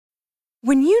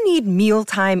When you need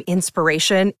mealtime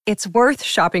inspiration, it's worth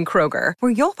shopping Kroger,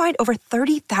 where you'll find over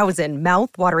 30,000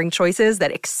 mouth-watering choices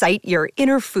that excite your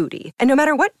inner foodie. And no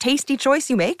matter what tasty choice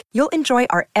you make, you'll enjoy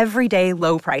our everyday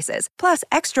low prices, plus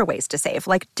extra ways to save,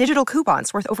 like digital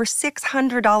coupons worth over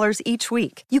 $600 each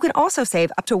week. You can also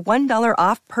save up to $1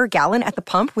 off per gallon at the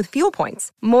pump with fuel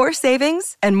points. More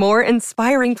savings and more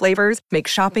inspiring flavors make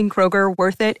shopping Kroger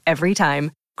worth it every time.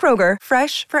 Kroger,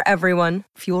 fresh for everyone.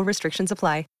 Fuel restrictions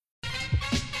apply.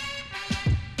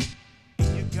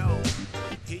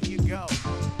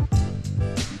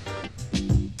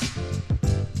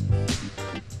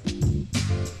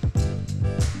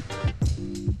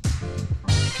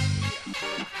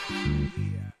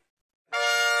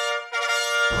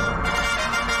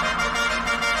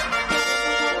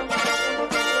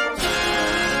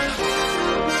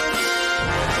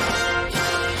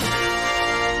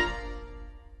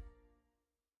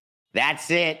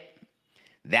 That's it.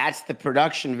 That's the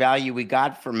production value we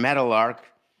got for Metalark,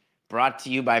 brought to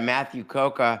you by Matthew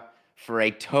Coca for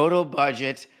a total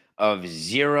budget of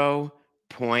 $0.0.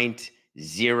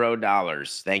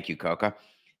 Thank you, Coca.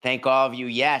 Thank all of you.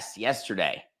 Yes,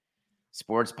 yesterday,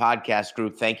 Sports Podcast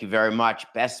Group, thank you very much.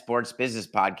 Best Sports Business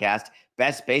Podcast,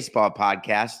 Best Baseball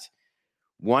Podcast,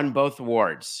 won both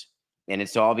awards. And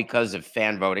it's all because of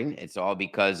fan voting. It's all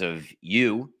because of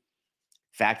you.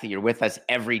 Fact that you're with us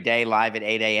every day live at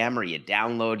 8 a.m. or you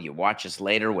download, you watch us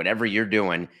later, whatever you're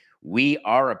doing, we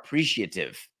are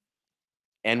appreciative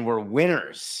and we're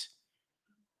winners.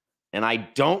 And I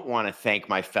don't want to thank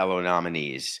my fellow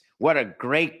nominees. What a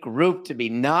great group to be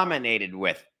nominated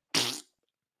with.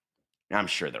 I'm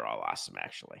sure they're all awesome,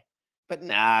 actually. But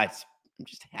I'm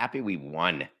just happy we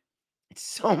won. It's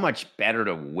so much better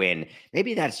to win.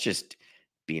 Maybe that's just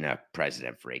being a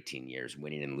president for 18 years,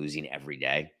 winning and losing every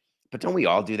day. But don't we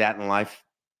all do that in life?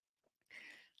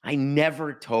 I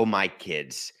never told my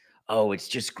kids, oh, it's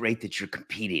just great that you're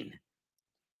competing.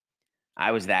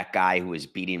 I was that guy who was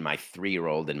beating my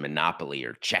 3-year-old in Monopoly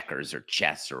or checkers or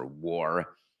chess or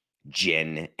war,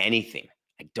 gin, anything.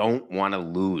 I don't want to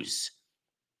lose.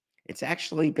 It's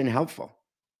actually been helpful.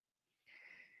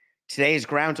 Today is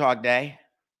Groundhog Day.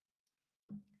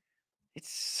 It's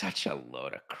such a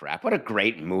load of crap. What a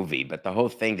great movie. But the whole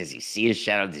thing, does he see his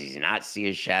shadow? Does he not see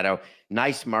his shadow?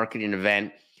 Nice marketing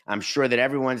event. I'm sure that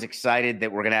everyone's excited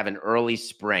that we're going to have an early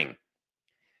spring.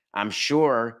 I'm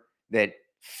sure that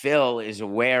Phil is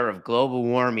aware of global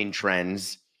warming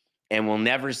trends and will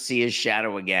never see his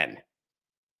shadow again.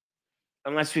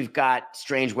 Unless we've got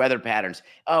strange weather patterns.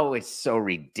 Oh, it's so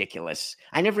ridiculous.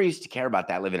 I never used to care about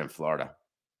that living in Florida.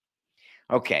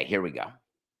 Okay, here we go.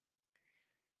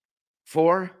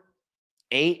 4,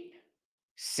 8,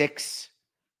 6,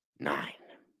 9.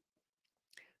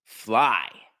 Fly.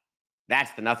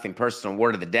 That's the nothing personal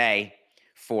word of the day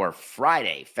for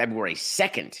Friday, February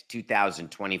 2nd,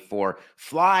 2024.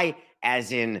 Fly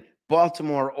as in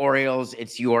Baltimore Orioles.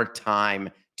 It's your time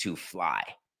to fly.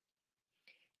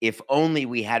 If only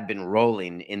we had been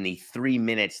rolling in the 3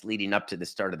 minutes leading up to the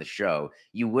start of the show,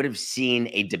 you would have seen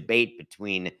a debate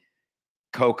between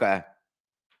Coca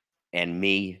and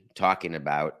me talking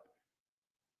about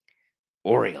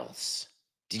Orioles.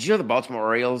 Did you know the Baltimore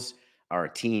Orioles are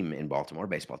a team in Baltimore,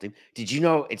 baseball team? Did you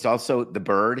know it's also the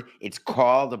bird? It's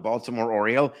called the Baltimore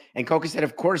Oriole. And Coca said,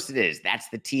 of course it is. That's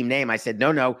the team name. I said,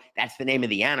 no, that's the name of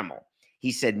the animal.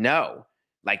 He said, no,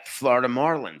 like Florida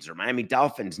Marlins or Miami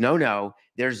Dolphins. No,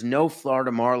 there's no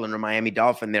Florida Marlin or Miami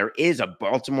Dolphin. There is a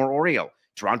Baltimore Oriole.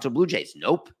 Toronto Blue Jays.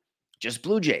 Nope, just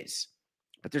Blue Jays.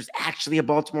 But there's actually a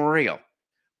Baltimore Oriole.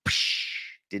 Psh,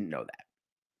 didn't know that.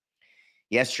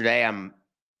 Yesterday, I'm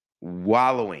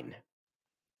wallowing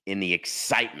in the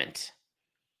excitement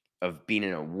of being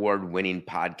an award-winning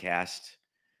podcast,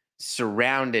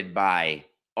 surrounded by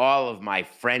all of my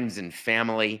friends and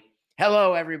family.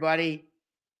 Hello, everybody.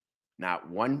 Not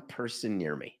one person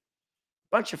near me.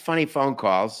 Bunch of funny phone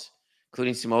calls,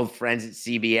 including some old friends at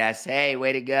CBS. Hey,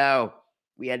 way to go.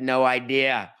 We had no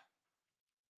idea.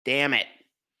 Damn it.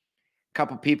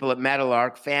 Couple people at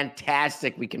Metalark.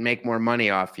 Fantastic. We can make more money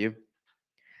off you. I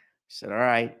said, all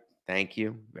right. Thank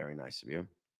you. Very nice of you.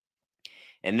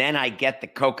 And then I get the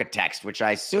Coca text, which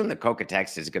I assume the Coca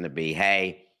text is going to be,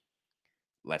 hey,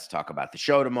 let's talk about the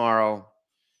show tomorrow.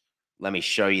 Let me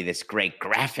show you this great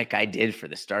graphic I did for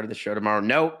the start of the show tomorrow.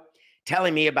 Nope.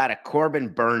 Telling me about a Corbin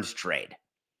Burnes trade.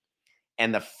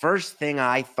 And the first thing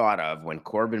I thought of when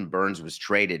Corbin Burnes was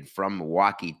traded from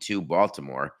Milwaukee to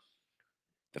Baltimore,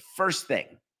 the first thing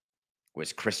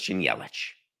was Christian Yelich,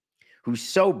 who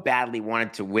so badly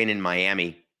wanted to win in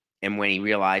Miami. And when he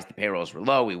realized the payrolls were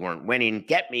low, we weren't winning,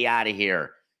 get me out of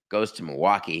here, goes to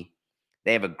Milwaukee.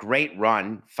 They have a great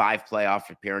run, 5 playoff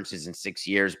appearances in 6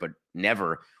 years, but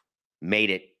never made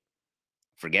it.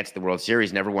 Forgets the World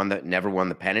Series, never won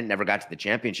the pennant, never got to the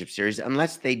championship series,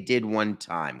 unless they did one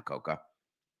time, Coca.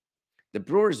 The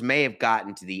Brewers may have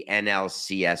gotten to the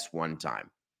NLCS one time.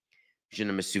 Je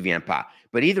ne me souviens pas.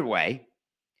 But either way,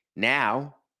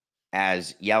 now,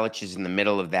 as Yelich is in the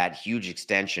middle of that huge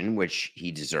extension, which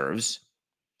he deserves,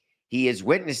 he is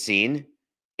witnessing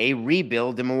a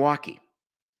rebuild in Milwaukee.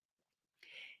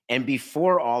 And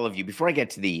before I get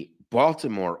to the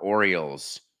Baltimore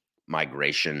Orioles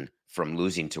migration from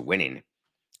losing to winning,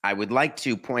 I would like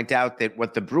to point out that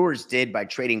what the Brewers did by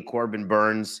trading Corbin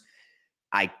Burnes,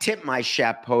 I tip my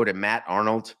chapeau to Matt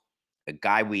Arnold, a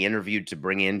guy we interviewed to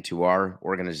bring into our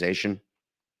organization,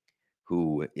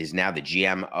 who is now the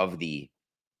GM of the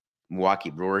Milwaukee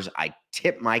Brewers. I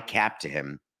tip my cap to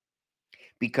him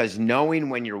because knowing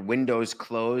when your window's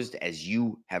closed, as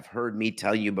you have heard me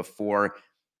tell you before,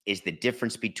 is the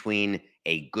difference between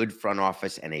a good front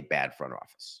office and a bad front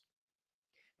office.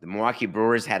 The Milwaukee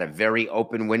Brewers had a very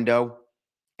open window,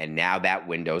 and now that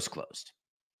window's closed.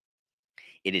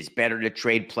 It is better to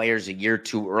trade players a year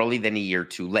too early than a year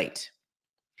too late.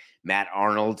 Matt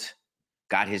Arnold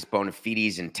got his bona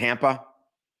fides in Tampa,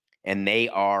 and they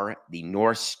are the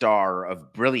North Star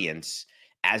of brilliance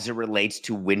as it relates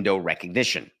to window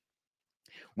recognition.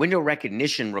 Window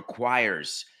recognition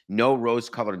requires no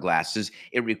rose-colored glasses.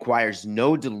 It requires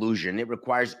no delusion. It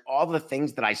requires all the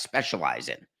things that I specialize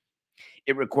in.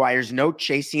 It requires no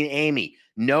chasing Amy,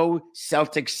 no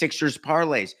Celtics Sixers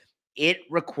parlays. It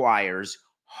requires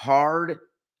hard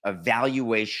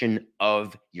evaluation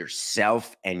of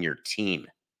yourself and your team.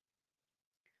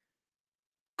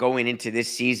 Going into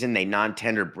this season, they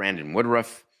non-tendered Brandon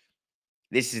Woodruff.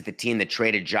 This is the team that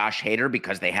traded Josh Hader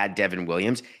because they had Devin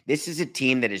Williams. This is a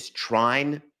team that is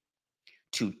trying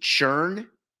to churn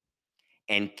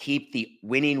and keep the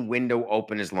winning window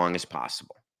open as long as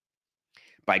possible.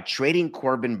 By trading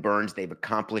Corbin Burnes, they've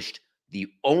accomplished the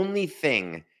only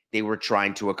thing they were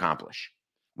trying to accomplish.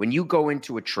 When you go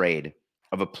into a trade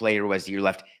of a player who has a year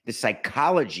left, the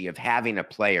psychology of having a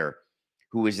player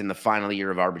who is in the final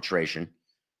year of arbitration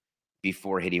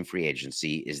before hitting free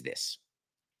agency is this.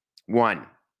 1,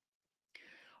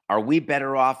 are we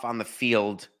better off on the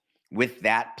field with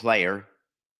that player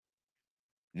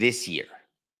this year?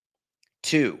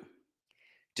 2,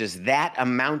 does that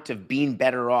amount of being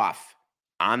better off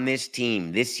on this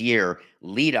team this year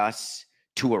lead us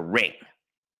to a ring?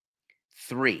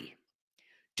 3,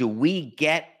 do we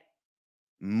get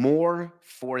more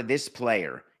for this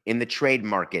player in the trade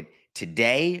market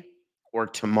today or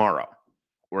tomorrow?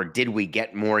 Or did we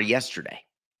get more yesterday?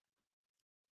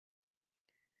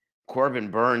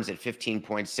 Corbin Burnes at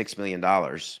 $15.6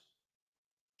 million.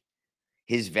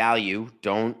 His value,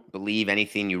 don't believe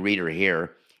anything you read or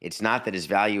hear. It's not that his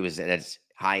value is at its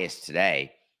highest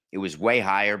today. It was way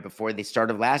higher before the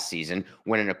start of last season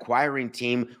when an acquiring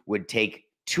team would take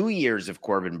 2 years of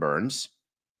Corbin Burnes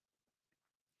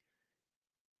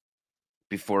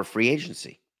before free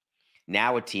agency.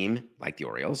 Now a team like the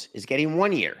Orioles is getting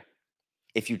 1 year.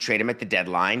 If you trade him at the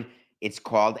deadline, it's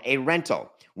called a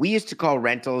rental. We used to call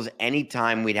rentals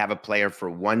anytime we'd have a player for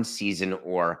 1 season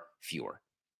or fewer.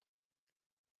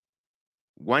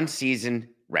 1 season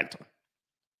rental.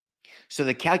 So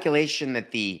the calculation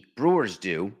that the Brewers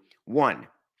do, 1,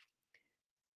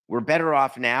 we're better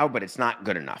off now, but it's not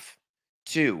good enough.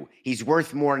 2, he's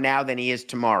worth more now than he is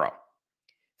tomorrow.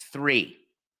 3,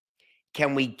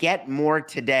 can we get more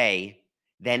today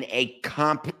than a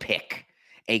comp pick?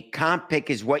 A comp pick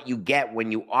is what you get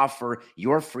when you offer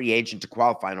your free agent to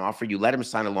qualify an offer. You let him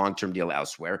sign a long-term deal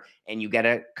elsewhere, and you get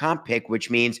a comp pick, which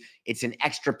means it's an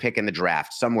extra pick in the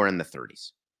draft, somewhere in the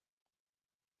 30s.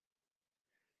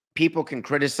 People can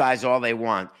criticize all they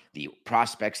want. The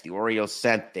prospects the Orioles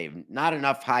sent, they've not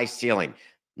enough high ceiling,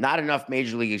 not enough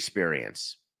major league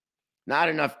experience, not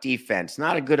enough defense,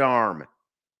 not a good arm.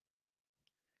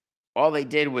 All they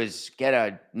did was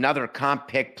get another comp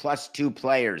pick plus 2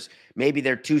 players. Maybe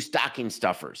they're 2 stocking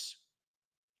stuffers.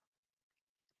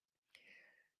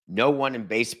 No one in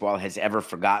baseball has ever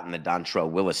forgotten the Dontrelle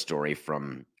Willis story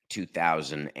from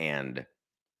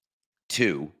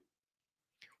 2002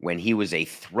 when he was a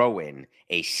throw-in,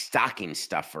 a stocking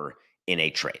stuffer in a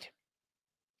trade.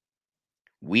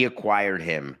 We acquired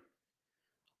him.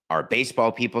 Our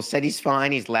baseball people said he's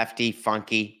fine, he's lefty,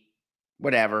 funky,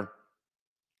 whatever.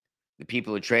 The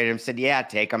people who traded him said, yeah,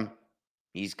 take him.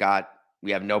 We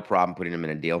have no problem putting him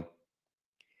in a deal.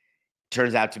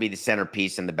 Turns out to be the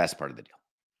centerpiece and the best part of the deal.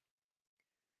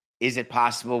 Is it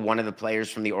possible one of the players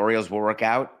from the Orioles will work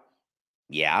out?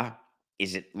 Yeah.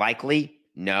 Is it likely?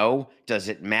 No. Does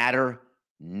it matter?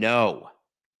 No.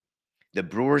 The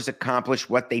Brewers accomplished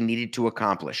what they needed to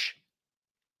accomplish.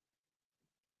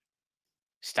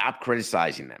 Stop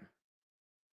criticizing them.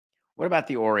 What about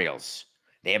the Orioles?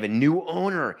 They have a new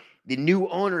owner. The new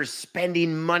owner is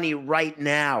spending money right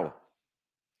now.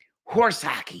 Horse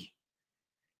hockey.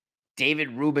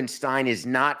 David Rubenstein is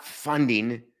not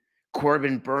funding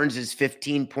Corbin Burnes'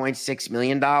 $15.6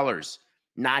 million.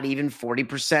 Not even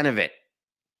 40% of it.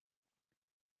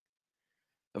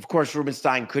 Of course,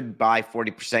 Rubenstein could buy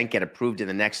 40%, get approved in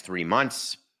the next 3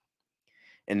 months,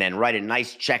 and then write a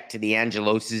nice check to the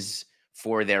Angeloses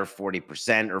for their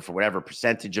 40% or for whatever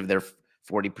percentage of their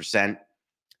 40%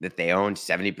 that they own,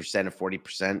 70% of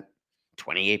 40%,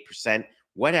 28%,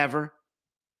 whatever.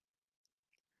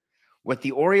 What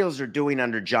the Orioles are doing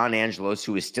under John Angelos,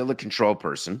 who is still a control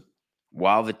person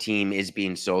while the team is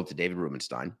being sold to David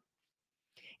Rubenstein,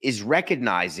 is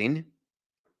recognizing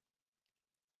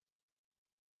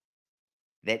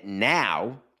that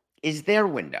now is their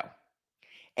window.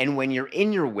 And when you're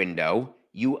in your window,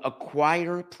 you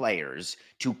acquire players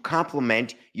to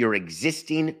complement your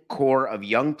existing core of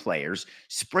young players,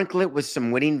 sprinkle it with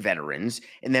some winning veterans,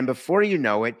 and then before you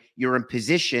know it, you're in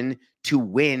position to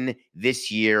win this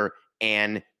year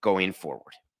and going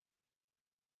forward.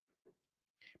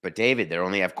 But David, they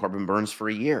only have Corbin Burnes for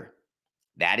a year.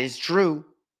 That is true.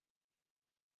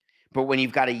 But when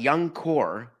you've got a young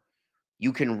core,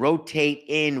 you can rotate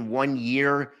in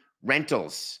 1-year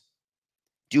rentals.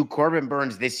 Do Corbin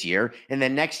Burnes this year, and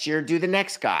then next year, do the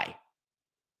next guy.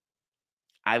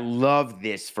 I love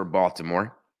this for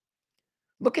Baltimore.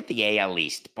 Look at the AL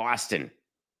East. Boston,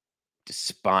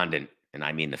 despondent, and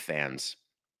I mean the fans.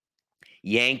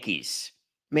 Yankees,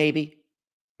 maybe.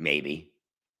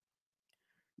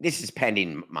 This is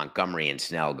pending Montgomery and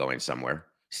Snell going somewhere.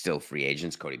 Still free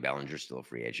agents. Cody Bellinger, still a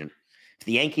free agent. If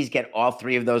the Yankees get all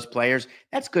 3 of those players,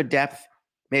 that's good depth.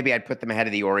 Maybe I'd put them ahead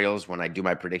of the Orioles when I do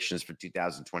my predictions for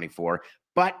 2024.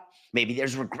 But maybe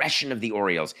there's regression of the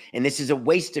Orioles. And this is a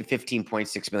waste of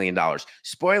 $15.6 million.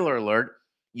 Spoiler alert,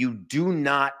 you do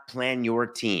not plan your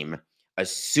team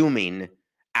assuming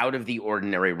out of the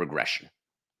ordinary regression.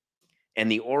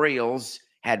 And the Orioles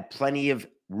had plenty of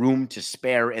room to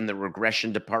spare in the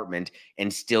regression department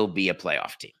and still be a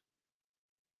playoff team.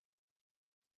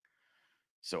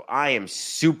 So I am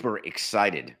super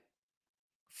excited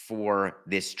for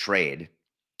this trade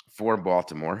for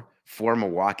Baltimore, for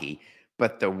Milwaukee.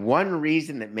 But the one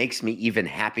reason that makes me even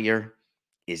happier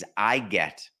is I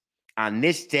get, on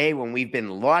this day when we've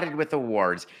been lauded with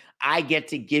awards, I get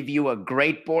to give you a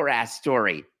great Boras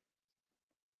story.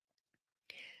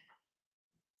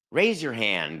 Raise your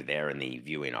hand there in the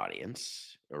viewing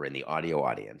audience or in the audio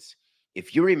audience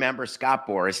if you remember Scott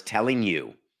Boras telling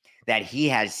you that he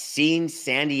has seen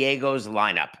San Diego's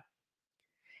lineup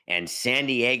and San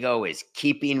Diego is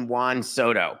keeping Juan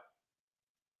Soto.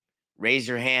 Raise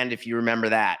your hand if you remember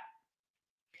that.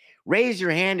 Raise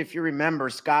your hand if you remember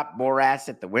Scott Boras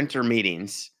at the winter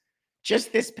meetings,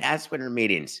 just this past winter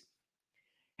meetings.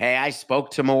 Hey, I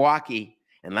spoke to Milwaukee,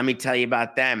 and let me tell you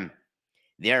about them.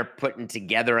 They're putting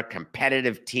together a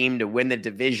competitive team to win the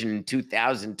division in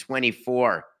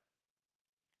 2024. Of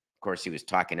course, he was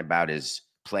talking about his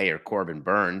player, Corbin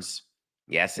Burnes.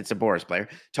 Yes, it's a Boras player.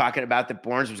 Talking about that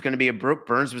Burnes was going to be a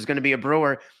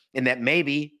Brewer, and that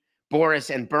maybe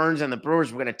Boras and Burnes and the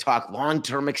Brewers were going to talk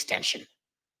long-term extension.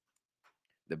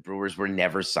 The Brewers were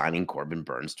never signing Corbin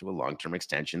Burnes to a long-term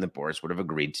extension that Boras would have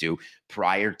agreed to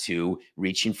prior to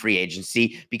reaching free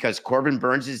agency because Corbin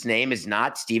Burnes' name is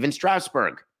not Steven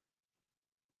Strasburg.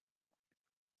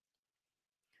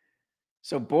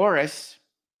 So Boras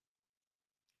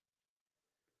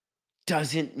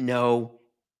doesn't know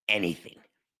anything.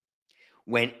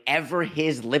 Whenever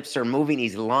his lips are moving,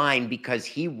 he's lying because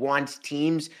he wants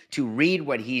teams to read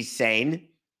what he's saying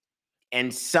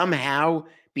and somehow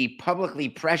be publicly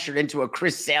pressured into a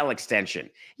Chris Sale extension.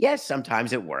 Yes,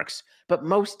 sometimes it works, but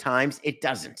most times it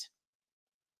doesn't.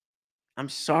 I'm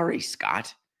sorry,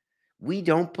 Scott. We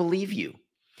don't believe you.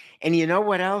 And you know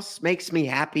what else makes me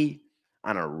happy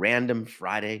on a random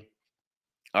Friday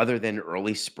other than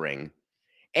early spring?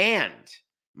 And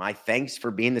my thanks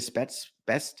for being the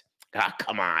best. Ah,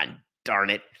 come on, darn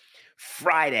it.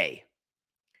 Friday,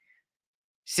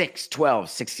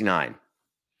 6/12/69.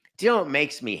 Do you know what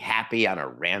makes me happy on a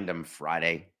random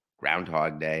Friday?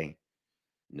 Groundhog Day,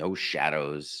 no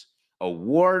shadows,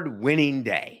 award-winning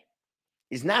day.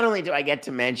 Is not only do I get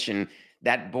to mention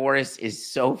that Boras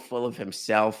is so full of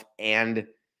himself and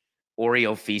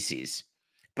Oriole feces,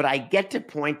 but I get to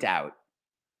point out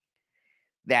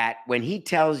that when he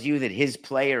tells you that his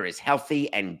player is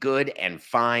healthy and good and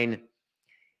fine,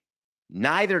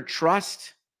 neither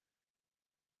trust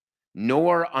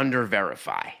nor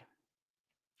under-verify.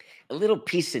 A little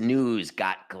piece of news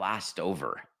got glossed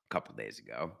over a couple days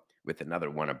ago with another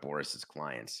one of Boris's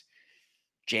clients,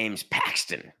 James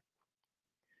Paxton.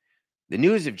 The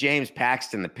news of James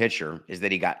Paxton, the pitcher, is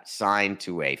that he got signed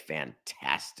to a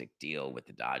fantastic deal with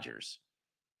the Dodgers.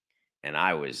 And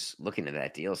I was looking at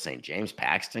that deal saying, James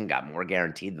Paxton got more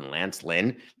guaranteed than Lance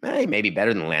Lynn. He may be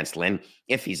better than Lance Lynn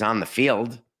if he's on the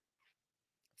field.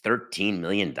 $13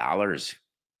 million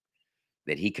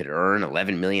that he could earn,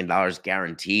 $11 million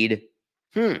guaranteed.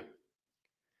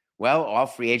 Well, all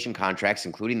free agent contracts,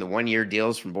 including the one-year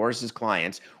deals from Boris's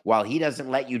clients, while he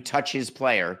doesn't let you touch his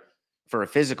player for a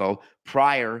physical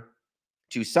prior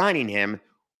to signing him,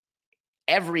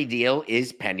 every deal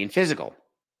is pending physical.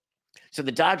 So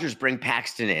the Dodgers bring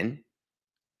Paxton in,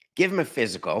 give him a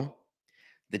physical.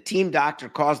 The team doctor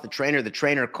calls the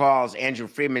trainer calls Andrew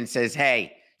Friedman, says,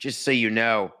 hey, just so you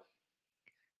know,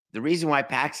 the reason why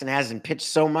Paxton hasn't pitched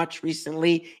so much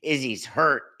recently is he's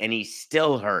hurt, and he's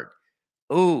still hurt.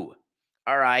 Ooh,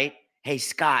 all right. Hey,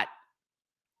 Scott,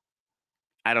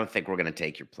 I don't think we're going to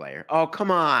take your player. Oh,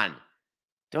 come on.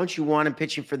 Don't you want him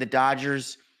pitching for the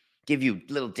Dodgers? Give you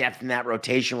little depth in that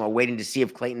rotation while waiting to see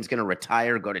if Clayton's going to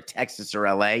retire, go to Texas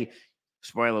or LA.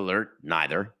 Spoiler alert,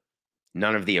 neither.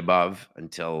 None of the above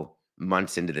until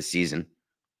months into the season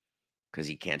because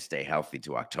he can't stay healthy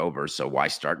to October, so why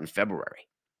start in February?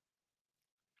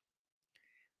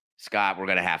 Scott, we're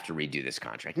going to have to redo this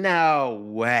contract. No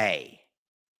way.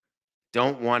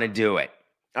 Don't want to do it.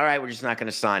 All right, we're just not going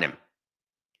to sign him.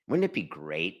 Wouldn't it be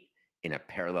great in a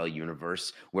parallel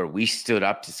universe where we stood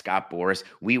up to Scott Boras?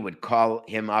 We would call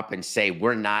him up and say,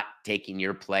 we're not taking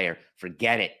your player.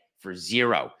 Forget it, for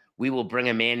zero. We will bring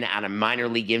him in on a minor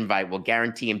league invite. We'll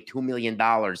guarantee him $2 million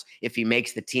if he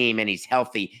makes the team and he's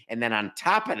healthy. And then on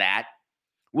top of that,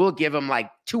 we'll give him like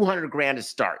 $200,000 to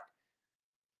start.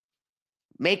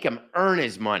 Make him earn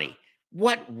his money.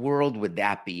 What world would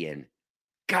that be in?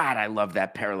 God, I love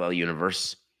that parallel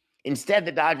universe. Instead,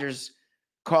 the Dodgers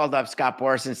called up Scott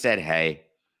Boras and said, hey,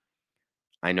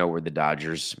 I know we're the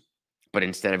Dodgers, but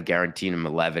instead of guaranteeing him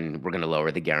 11, we're going to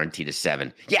lower the guarantee to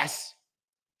 7. Yes,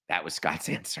 that was Scott's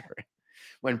answer.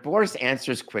 When Boras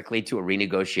answers quickly to a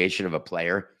renegotiation of a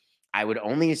player, I would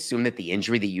only assume that the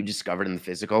injury that you discovered in the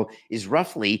physical is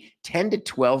roughly 10 to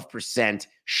 12%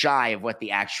 shy of what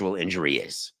the actual injury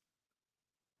is.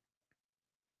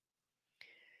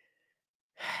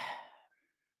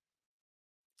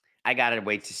 I got to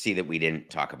wait to see that we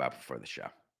didn't talk about before the show.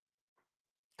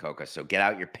 Coca, so get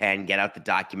out your pen, get out the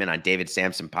document on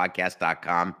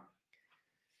davidsampsonpodcast.com.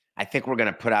 I think we're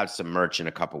going to put out some merch in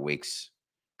a couple weeks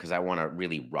because I want to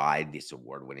really ride this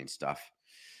award-winning stuff.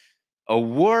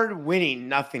 Award-winning,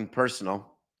 nothing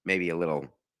personal, maybe a little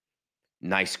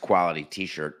nice quality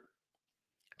t-shirt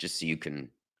just so you can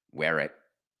wear it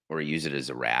or use it as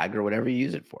a rag or whatever you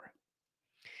use it for.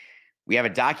 We have a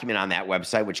document on that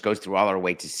website which goes through all our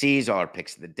wait to sees, all our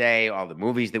picks of the day, all the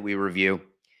movies that we review.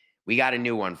 We got a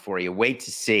new one for you. Wait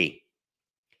to see.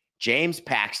 James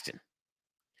Paxton.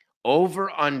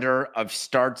 Over under of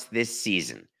starts this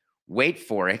season. Wait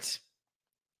for it.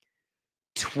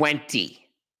 20.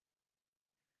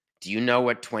 Do you know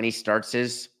what 20 starts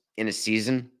is in a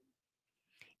season?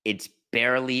 It's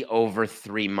barely over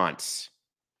 3 months.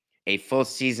 A full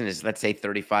season is, let's say,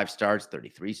 35 starts,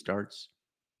 33 starts.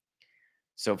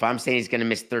 So if I'm saying he's going to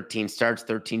miss 13 starts,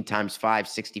 13 times 5,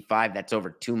 65, that's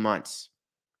over 2 months.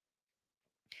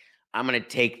 I'm going to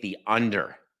take the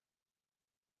under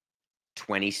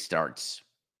 20 starts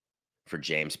for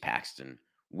James Paxton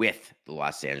with the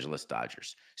Los Angeles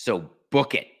Dodgers. So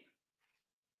book it.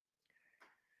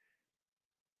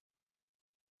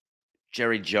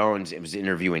 Jerry Jones was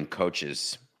interviewing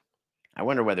coaches. I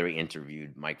wonder whether he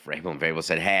interviewed Mike Vrabel, and Vrabel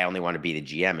said, hey, I only want to be the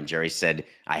GM. And Jerry said,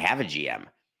 I have a GM.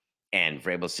 And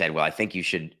Vrabel said, well, I think you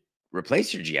should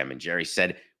replace your GM. And Jerry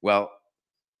said, well,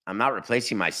 I'm not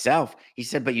replacing myself. He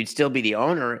said, but you'd still be the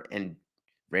owner. And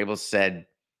Vrabel said,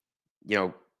 you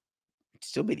know, you'd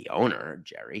still be the owner,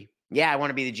 Jerry. Yeah, I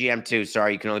want to be the GM too.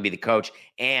 Sorry, you can only be the coach.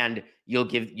 And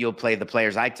you'll play the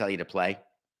players I tell you to play.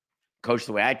 Coach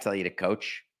the way I tell you to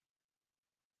coach.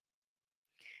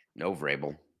 No,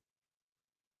 Vrabel.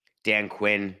 Dan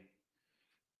Quinn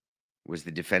was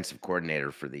the defensive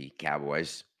coordinator for the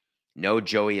Cowboys. No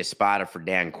Joey Espada for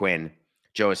Dan Quinn.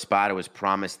 Joe Espada was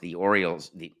promised the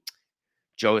Orioles.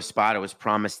 Joe Espada was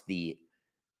promised the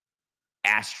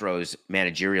Astros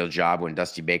managerial job when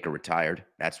Dusty Baker retired.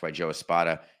 That's why Joe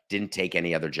Espada didn't take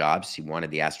any other jobs. He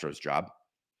wanted the Astros job.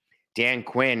 Dan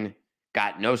Quinn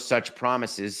got no such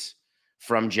promises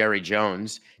from Jerry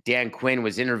Jones. Dan Quinn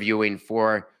was interviewing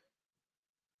for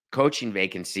coaching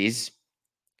vacancies,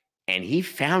 and he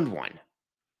found one.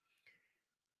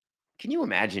 Can you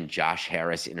imagine Josh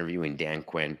Harris interviewing Dan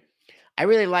Quinn? I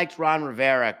really liked Ron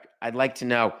Rivera. I'd like to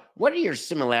know, what are your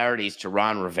similarities to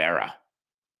Ron Rivera?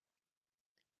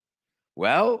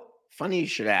 Well, funny you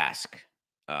should ask.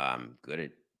 Good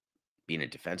at being a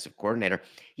defensive coordinator.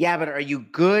 Yeah, but are you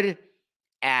good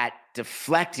at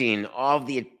deflecting all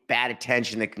the bad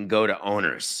attention that can go to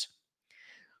owners?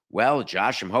 Well,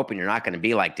 Josh, I'm hoping you're not going to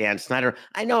be like Dan Snyder.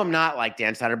 I know I'm not like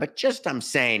Dan Snyder, but just I'm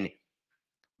saying,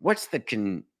 what's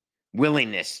the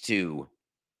willingness to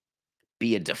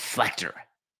be a deflector,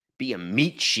 be a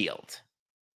meat shield?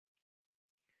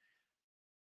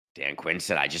 Dan Quinn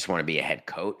said, I just want to be a head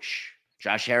coach.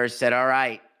 Josh Harris said, all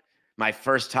right, my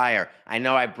first hire. I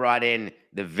know I brought in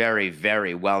the very,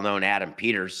 very well-known Adam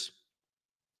Peters.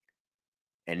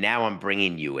 And now I'm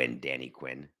bringing you in, Danny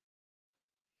Quinn.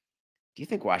 Do you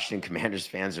think Washington Commanders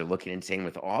fans are looking and saying,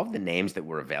 with all of the names that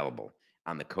were available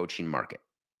on the coaching market,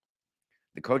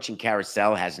 the coaching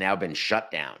carousel has now been shut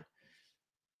down.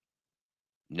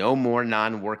 No more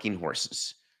non-working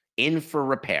horses. In for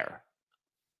repair.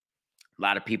 A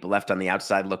lot of people left on the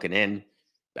outside looking in.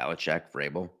 Belichick,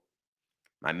 Vrabel.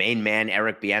 My main man,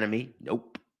 Eric Bieniemy.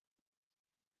 Nope.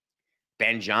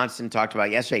 Ben Johnson talked about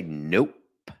yesterday. Nope.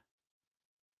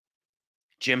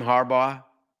 Jim Harbaugh.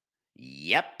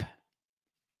 Yep.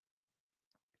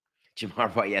 Jim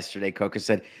Harbaugh yesterday, Coca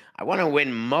said, I want to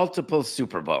win multiple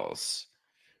Super Bowls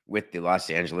with the Los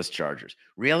Angeles Chargers.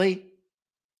 Really?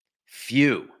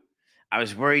 Phew. I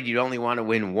was worried you'd only want to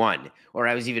win one, or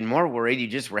I was even more worried you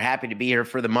just were happy to be here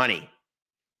for the money.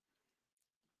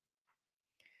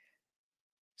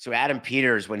 So Adam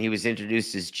Peters, when he was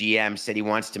introduced as GM, said he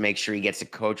wants to make sure he gets a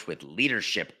coach with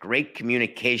leadership, great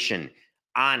communication,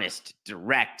 honest,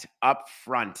 direct,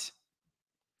 upfront.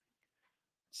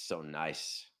 So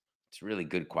nice. It's really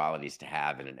good qualities to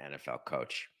have in an NFL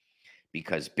coach,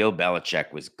 because Bill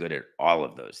Belichick was good at all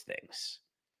of those things.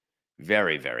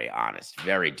 Very, very honest,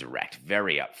 very direct,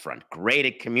 very upfront, great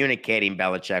at communicating,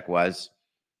 Belichick was.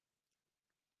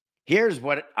 Here's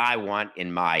what I want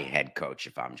in my head coach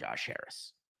if I'm Josh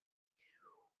Harris.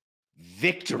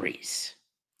 Victories.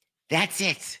 That's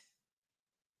it.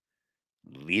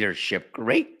 Leadership,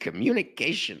 great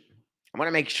communication. I want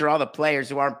to make sure all the players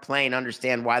who aren't playing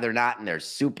understand why they're not, and they're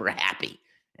super happy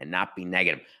and not be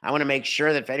negative. I want to make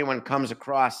sure that if anyone comes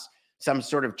across some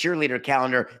sort of cheerleader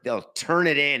calendar, they'll turn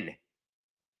it in.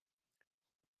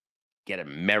 Get a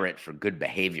merit for good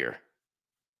behavior.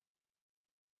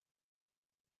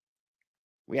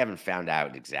 We haven't found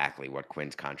out exactly what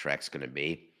Quinn's contract's going to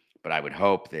be, but I would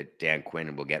hope that Dan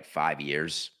Quinn will get 5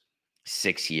 years,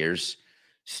 6 years,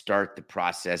 start the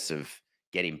process of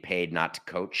getting paid not to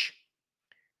coach.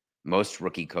 Most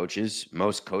rookie coaches,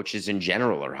 most coaches in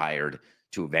general are hired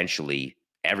to eventually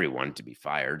everyone to be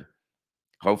fired.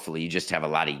 Hopefully you just have a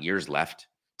lot of years left,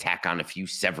 tack on a few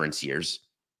severance years.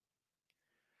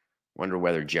 Wonder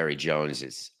whether Jerry Jones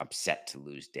is upset to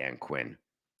lose Dan Quinn.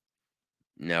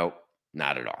 No,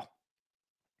 not at all.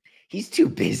 He's too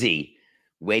busy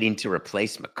waiting to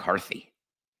replace McCarthy.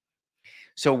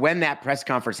 So when that press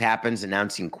conference happens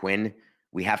announcing Quinn,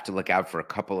 we have to look out for a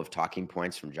couple of talking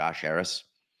points from Josh Harris,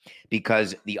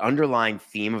 because the underlying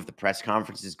theme of the press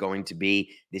conference is going to be,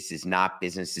 this is not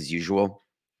business as usual.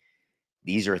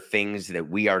 These are things that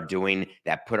we are doing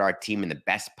that put our team in the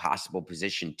best possible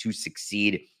position to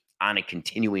succeed on a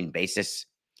continuing basis.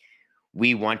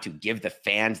 We want to give the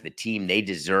fans the team they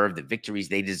deserve, the victories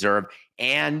they deserve,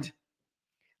 and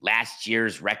last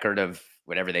year's record of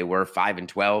whatever they were,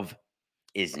 5-12,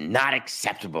 is not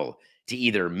acceptable to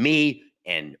either me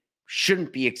and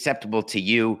shouldn't be acceptable to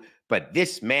you. But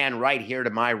this man right here to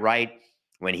my right,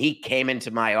 when he came into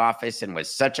my office and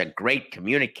was such a great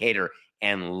communicator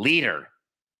and leader,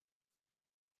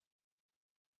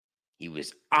 he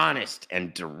was honest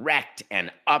and direct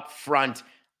and upfront.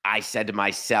 I said to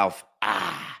myself,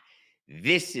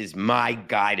 this is my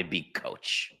guy to be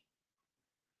coach.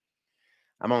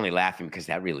 I'm only laughing because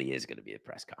that really is going to be a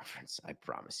press conference. I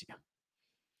promise you.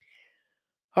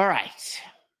 All right.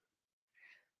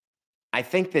 I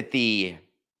think that the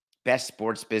best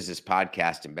sports business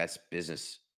podcast and best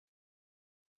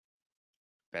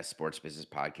sports business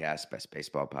podcast, best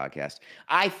baseball podcast,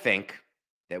 I think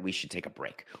that we should take a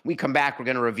break. When we come back, we're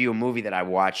going to review a movie that I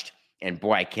watched, and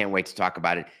boy, I can't wait to talk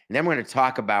about it. And then we're going to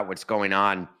talk about what's going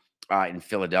on in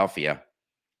Philadelphia.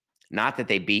 Not that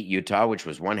they beat Utah, which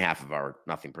was one half of our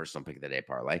nothing personal pick of the day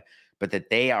parlay, but that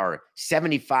they are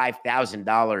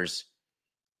 $75,000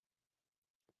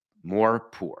 more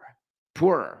poorer,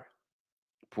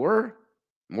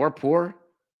 more poor,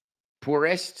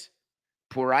 poorest,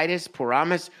 pooritis,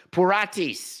 poramus,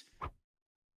 poratis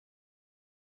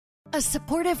A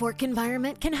supportive work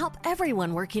environment can help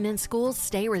everyone working in schools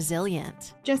stay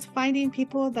resilient. Just finding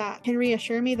people that can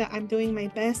reassure me that I'm doing my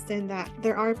best and that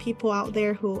there are people out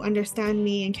there who understand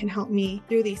me and can help me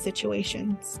through these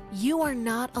situations. You are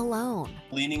not alone.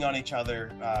 Leaning on each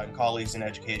other and colleagues in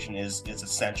education is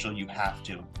essential. You have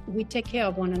to. We take care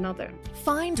of one another.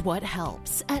 Find what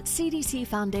helps at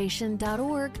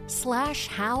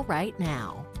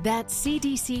cdcfoundation.org/howrightnow. That's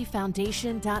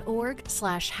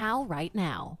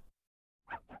cdcfoundation.org/howrightnow.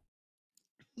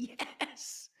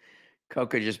 Yes.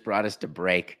 Coco just brought us to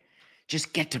break.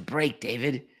 Just get to break,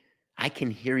 David. I can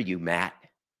hear you, Matt.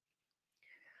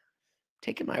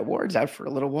 Taking my awards out for a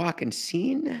little walk and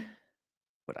seeing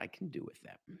what I can do with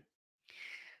them.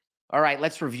 All right,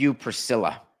 let's review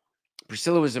Priscilla.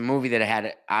 Priscilla was a movie that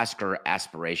had Oscar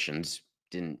aspirations.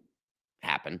 Didn't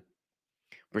happen.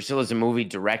 Priscilla is a movie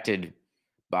directed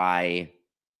by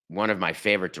one of my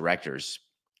favorite directors,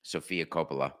 Sofia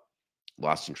Coppola,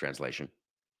 Lost in Translation.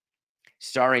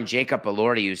 Starring Jacob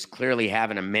Elordi, who's clearly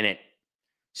having a minute.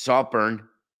 Saltburn,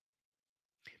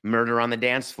 Murder on the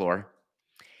Dance Floor.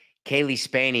 Kaylee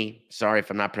Spaney, sorry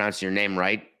if I'm not pronouncing your name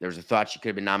right. There's a thought she could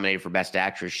have been nominated for Best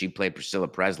Actress. She played Priscilla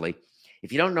Presley.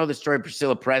 If you don't know the story of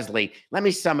Priscilla Presley, let me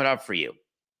sum it up for you.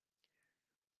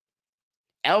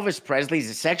 Elvis Presley is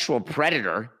a sexual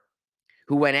predator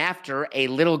who went after a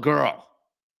little girl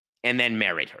and then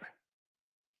married her.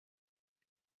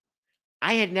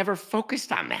 I had never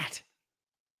focused on that.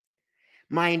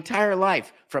 My entire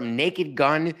life, from Naked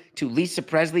Gun to Lisa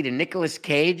Presley to Nicolas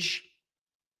Cage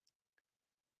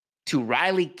to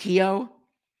Riley Keough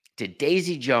to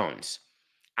Daisy Jones,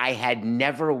 I had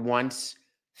never once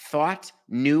thought,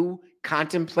 knew,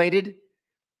 contemplated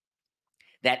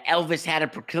that Elvis had a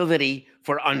proclivity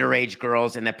for underage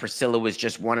girls and that Priscilla was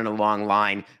just one in a long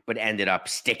line, but ended up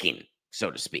sticking,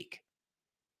 so to speak.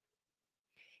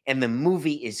 And the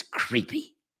movie is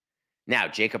creepy. Now,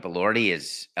 Jacob Elordi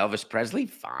is Elvis Presley?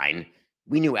 Fine.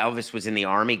 We knew Elvis was in the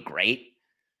Army. Great.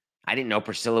 I didn't know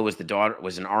Priscilla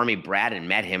was an Army brat and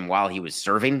met him while he was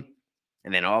serving.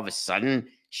 And then all of a sudden,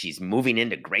 she's moving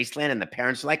into Graceland and the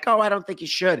parents are like, oh, I don't think you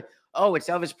should. Oh, it's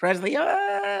Elvis Presley.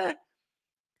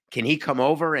 Can he come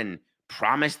over and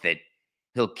promise that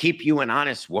he'll keep you an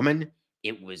honest woman?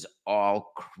 It was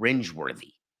all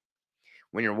cringeworthy.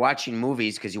 When you're watching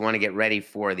movies because you want to get ready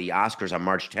for the Oscars on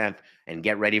March 10th and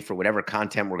get ready for whatever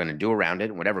content we're going to do around it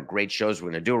and whatever great shows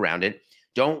we're going to do around it,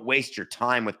 don't waste your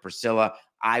time with Priscilla.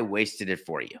 I wasted it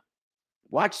for you.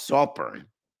 Watch Saltburn.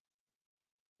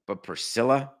 But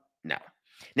Priscilla, no.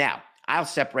 Now, I'll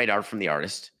separate art from the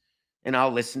artist and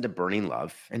I'll listen to Burning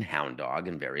Love and Hound Dog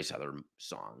and various other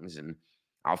songs. And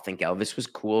I'll think Elvis was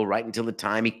cool right until the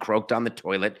time he croaked on the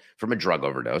toilet from a drug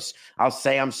overdose. I'll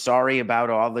say I'm sorry about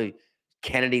all the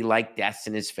Kennedy-like deaths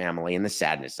in his family and the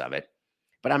sadness of it.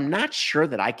 But I'm not sure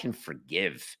that I can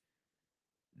forgive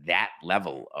that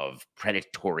level of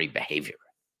predatory behavior.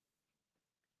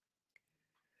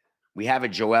 We have a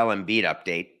Joel Embiid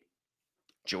update.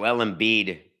 Joel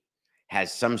Embiid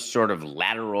has some sort of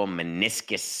lateral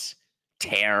meniscus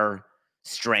tear,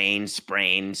 strain,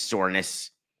 sprain, soreness.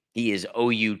 He is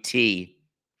OUT,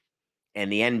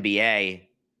 and the NBA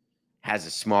has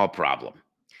a small problem.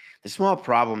 The small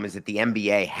problem is that the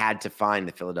NBA had to find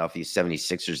the Philadelphia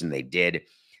 76ers, and they did.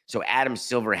 So Adam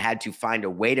Silver had to find a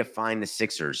way to find the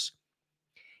Sixers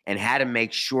and had to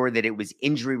make sure that it was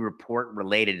injury report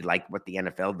related, like what the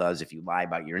NFL does if you lie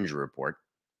about your injury report.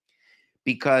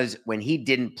 Because when he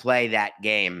didn't play that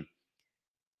game,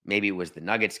 maybe it was the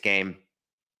Nuggets game,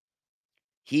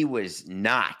 he was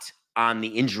not on the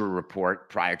injury report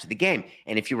prior to the game.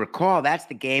 And if you recall, that's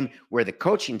the game where the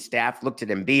coaching staff looked at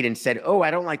Embiid and said, oh,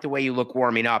 I don't like the way you look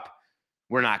warming up.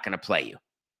 We're not going to play you.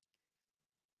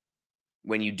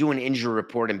 When you do an injury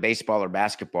report in baseball or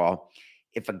basketball,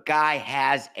 if a guy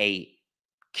has a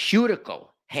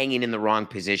cuticle hanging in the wrong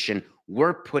position,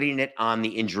 we're putting it on the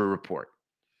injury report.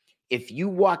 If you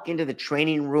walk into the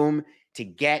training room to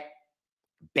get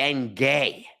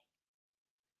Bengay,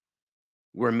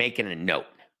 we're making a note.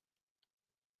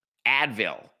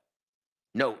 Advil,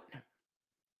 note.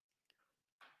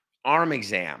 Arm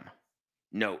exam,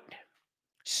 note.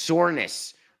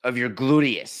 Soreness of your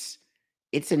gluteus,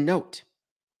 it's a note.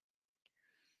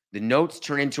 The notes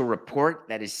turn into a report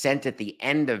that is sent at the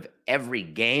end of every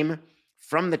game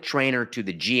from the trainer to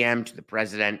the GM to the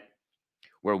president,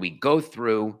 where we go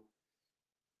through,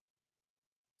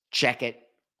 check it,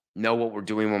 know what we're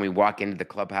doing when we walk into the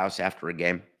clubhouse after a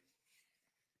game.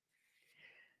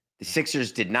 The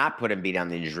Sixers did not put Embiid on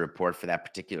the injury report for that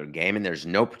particular game, and there's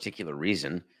no particular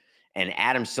reason. And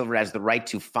Adam Silver has the right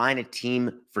to fine a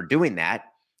team for doing that.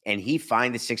 and he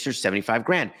fined the Sixers 75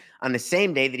 grand on the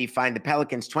same day that he fined the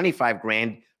Pelicans 25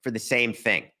 grand for the same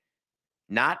thing.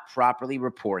 Not properly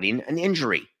reporting an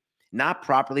injury, not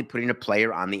properly putting a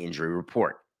player on the injury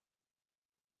report.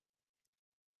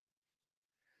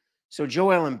 So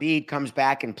Joel Embiid comes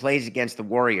back and plays against the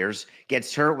Warriors,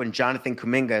 gets hurt when Jonathan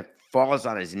Kuminga falls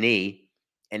on his knee,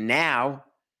 and now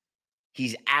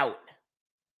he's out.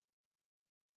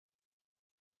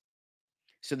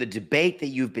 So the debate that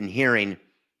you've been hearing,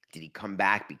 did he come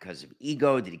back because of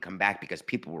ego? Did he come back because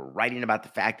people were writing about the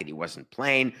fact that he wasn't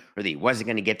playing or that he wasn't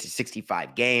going to get to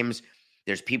 65 games?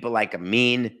 There's people like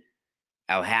Amin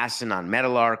Al-Hassan on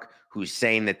Metalark who's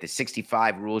saying that the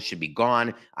 65 rule should be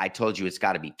gone. I told you it's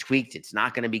got to be tweaked. It's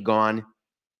not going to be gone.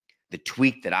 The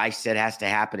tweak that I said has to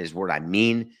happen is what I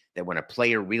mean, that when a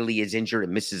player really is injured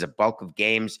and misses a bulk of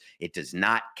games, it does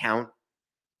not count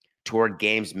toward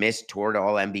games missed, toward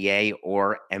All-NBA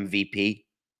or MVP.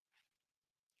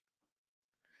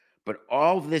 But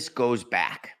all of this goes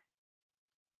back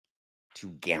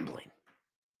to gambling.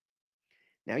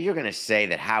 Now, you're going to say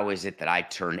that how is it that I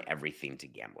turn everything to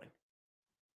gambling?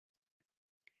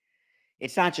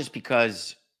 It's not just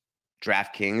because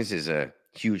DraftKings is a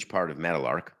huge part of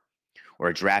Metalark,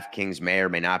 or DraftKings may or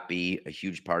may not be a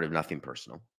huge part of Nothing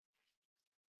Personal.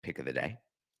 Pick of the day.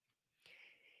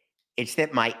 It's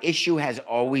that my issue has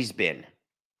always been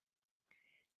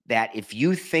that if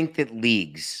you think that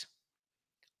leagues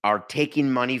are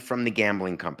taking money from the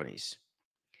gambling companies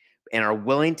and are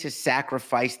willing to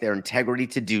sacrifice their integrity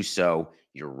to do so,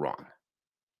 you're wrong.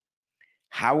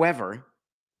 However,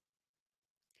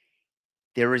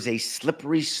 there is a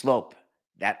slippery slope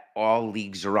that all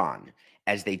leagues are on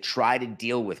as they try to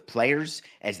deal with players,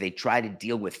 as they try to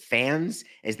deal with fans,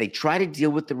 as they try to deal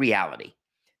with the reality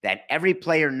that every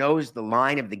player knows the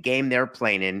line of the game they're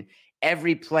playing in.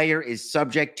 Every player is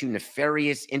subject to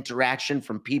nefarious interaction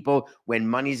from people when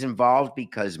money's involved,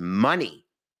 because money,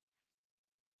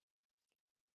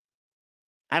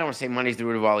 I don't want to say money's the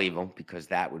root of all evil, because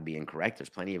that would be incorrect. There's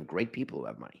plenty of great people who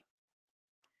have money.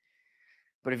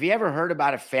 But have you ever heard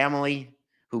about a family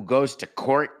who goes to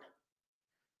court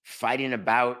fighting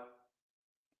about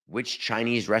which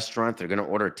Chinese restaurant they're going to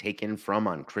order takein from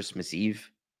on Christmas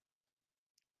Eve?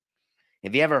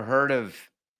 Have you ever heard of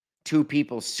two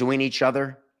people suing each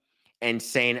other and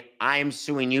saying, I'm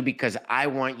suing you because I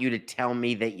want you to tell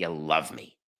me that you love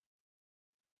me?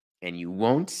 And you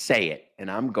won't say it,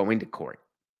 and I'm going to court.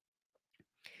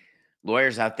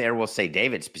 Lawyers out there will say,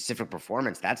 David, specific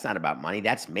performance, that's not about money.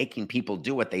 That's making people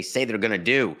do what they say they're going to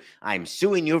do. I'm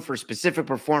suing you for specific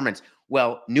performance.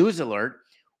 Well, news alert,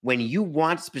 when you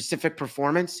want specific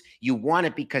performance, you want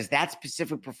it because that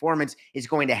specific performance is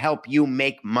going to help you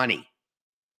make money.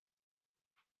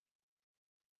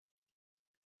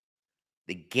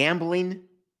 The gambling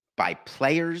by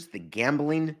players, the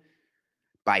gambling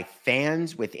by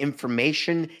fans with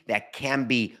information that can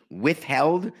be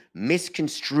withheld,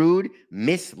 misconstrued,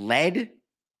 misled.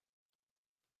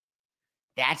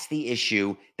 That's the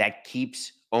issue that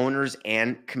keeps owners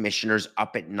and commissioners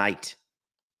up at night.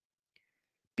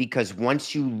 Because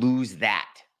once you lose that,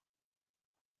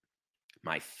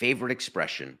 my favorite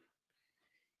expression,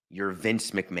 you're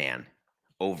Vince McMahon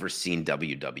overseeing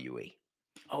WWE.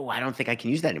 Oh, I don't think I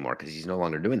can use that anymore because he's no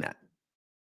longer doing that.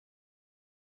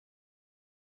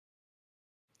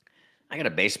 I got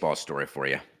a baseball story for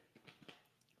you.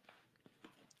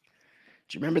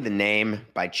 Do you remember the name,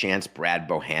 by chance, Brad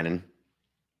Bohannon?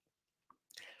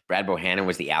 Brad Bohannon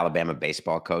was the Alabama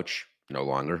baseball coach, no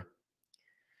longer.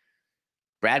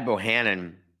 Brad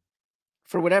Bohannon,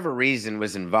 for whatever reason,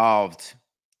 was involved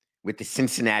with the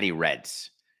Cincinnati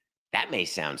Reds. That may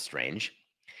sound strange,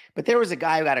 but there was a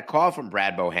guy who got a call from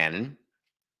Brad Bohannon,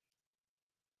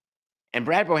 and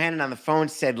Brad Bohannon on the phone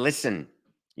said, listen,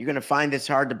 you're going to find this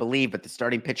hard to believe, but the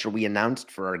starting pitcher we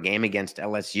announced for our game against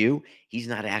LSU, he's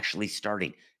not actually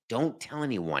starting. Don't tell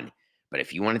anyone. But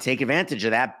if you want to take advantage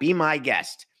of that, be my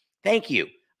guest. Thank you.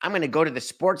 I'm going to go to the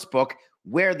sports book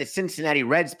where the Cincinnati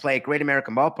Reds play at Great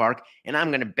American Ballpark, and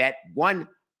I'm going to bet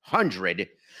 $100,000.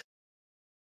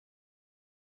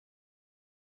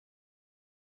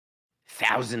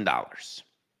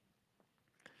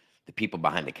 The people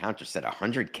behind the counter said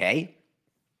 $100K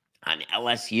on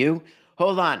LSU?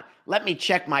 Hold on, let me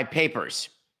check my papers.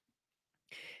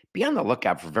 Be on the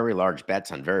lookout for very large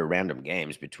bets on very random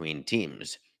games between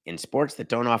teams in sports that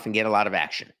don't often get a lot of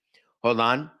action. Hold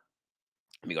on,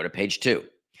 let me go to page 2.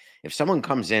 If someone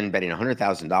comes in betting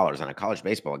 $100,000 on a college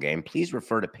baseball game, please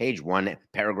refer to page 1,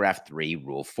 paragraph 3,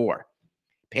 rule 4.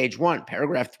 Page 1,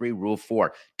 paragraph 3, rule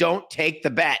 4. Don't take the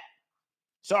bet.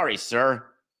 Sorry, sir.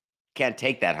 Can't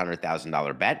take that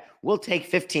 $100,000 bet. We'll take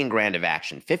 15 grand of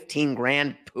action. 15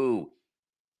 grand, poo.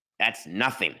 That's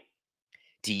nothing.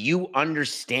 Do you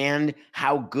understand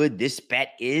how good this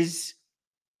bet is?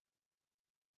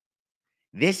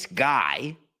 This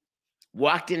guy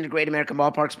walked into Great American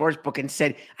Ballpark Sportsbook and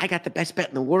said, I got the best bet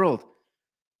in the world.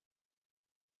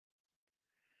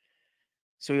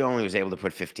 So he only was able to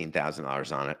put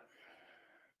 $15,000 on it.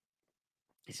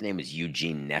 His name is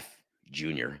Eugene Neff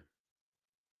Jr.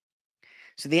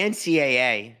 So the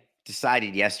NCAA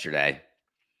decided yesterday,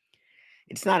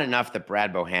 it's not enough that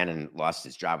Brad Bohannon lost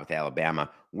his job with Alabama.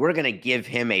 We're going to give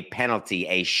him a penalty,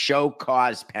 a show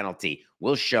cause penalty.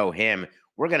 We'll show him.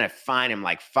 We're going to fine him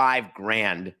like $5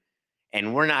 grand,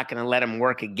 and we're not going to let him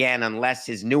work again unless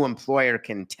his new employer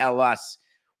can tell us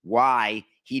why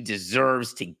he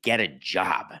deserves to get a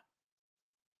job.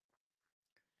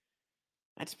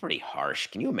 That's pretty harsh.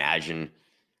 Can you imagine?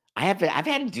 I've had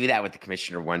to do that with the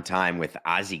commissioner one time with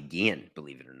Ozzie Guillen,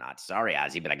 believe it or not. Sorry,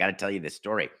 Ozzie, but I got to tell you this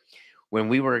story. When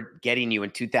we were getting you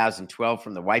in 2012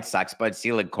 from the White Sox, Bud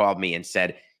Selig called me and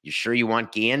said, you sure you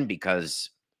want Guillen?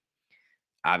 Because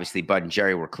obviously Bud and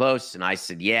Jerry were close. And I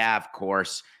said, yeah, of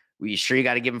course. Were you sure you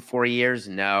got to give him 4 years?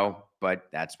 No, but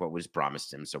that's what was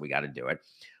promised him, so we got to do it.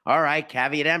 All right,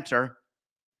 caveat emptor.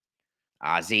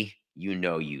 Ozzie, you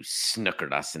know you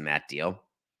snookered us in that deal.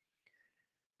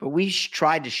 But we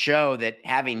tried to show that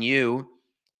having you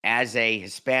as a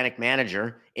Hispanic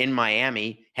manager in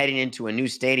Miami, heading into a new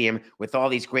stadium with all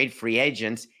these great free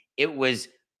agents, it was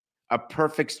a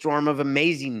perfect storm of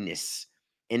amazingness,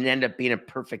 and it ended up being a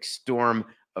perfect storm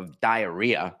of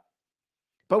diarrhea.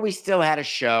 But we still had a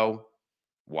show.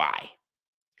 Why?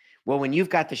 Well, when you've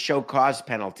got the show cause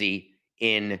penalty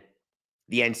in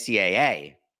the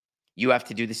NCAA, you have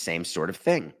to do the same sort of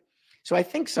thing. So I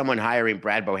think someone hiring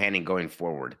Brad Bohannon going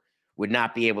forward would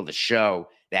not be able to show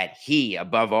that he,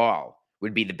 above all,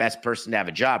 would be the best person to have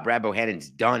a job. Brad Bohannon's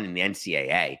done in the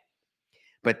NCAA.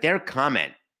 But their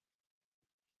comment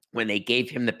when they gave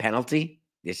him the penalty,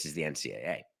 this is the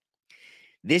NCAA.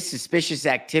 This suspicious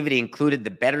activity included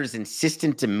the bettor's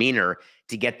insistent demeanor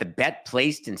to get the bet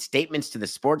placed in statements to the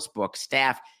sportsbook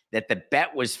staff that the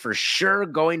bet was for sure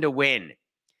going to win.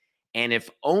 And if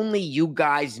only you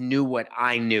guys knew what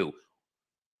I knew,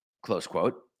 close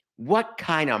quote. What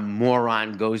kind of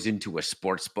moron goes into a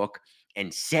sports book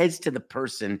and says to the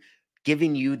person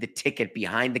giving you the ticket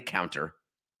behind the counter,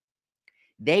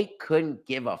 they couldn't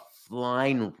give a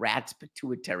flying rat's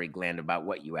pituitary gland about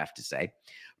what you have to say,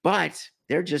 but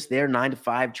they're just there 9 to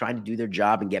 5 trying to do their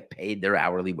job and get paid their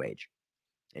hourly wage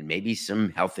and maybe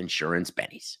some health insurance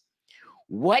bennies.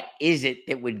 What is it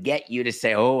that would get you to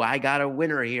say, oh, I got a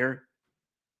winner here?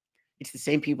 It's the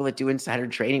same people that do insider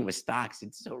trading with stocks.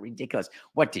 It's so ridiculous.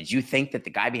 What, did you think that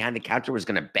the guy behind the counter was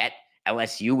going to bet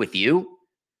LSU with you?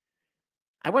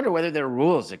 I wonder whether there are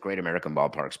rules at Great American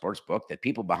Ballpark Sportsbook that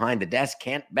people behind the desk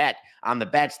can't bet on the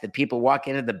bets that people walk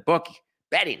into the book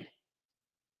betting.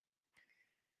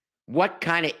 What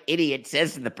kind of idiot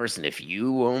says to the person, if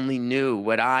you only knew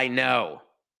what I know?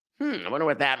 I wonder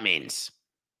what that means.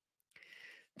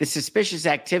 The suspicious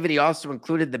activity also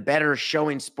included the bettor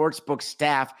showing sportsbook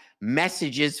staff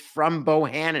messages from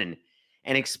Bohannon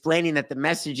and explaining that the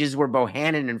messages were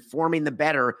Bohannon informing the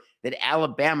bettor that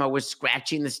Alabama was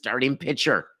scratching the starting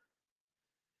pitcher.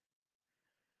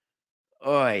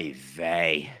 Oy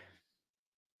vey.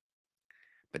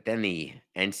 But then the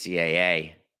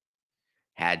NCAA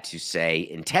had to say,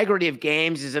 integrity of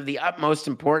games is of the utmost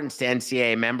importance to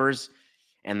NCAA members,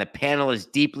 and the panel is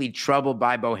deeply troubled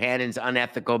by Bohannon's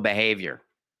unethical behavior.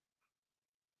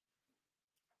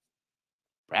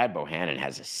 Brad Bohannon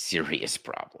has a serious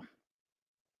problem.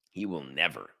 He will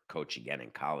never coach again in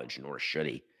college, nor should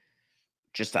he,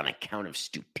 just on account of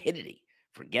stupidity,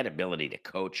 forget ability to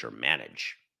coach or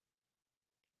manage.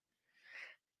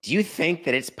 Do you think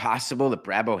that it's possible that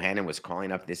Brad Bohannon was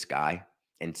calling up this guy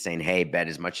and saying, hey, bet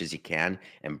as much as you can,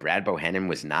 and Brad Bohannon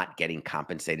was not getting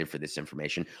compensated for this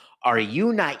information? Are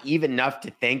you naive enough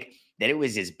to think that it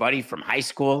was his buddy from high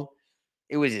school?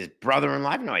 It was his brother-in-law.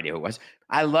 I have no idea who it was.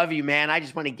 I love you, man. I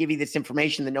just want to give you this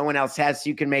information that no one else has so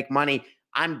you can make money.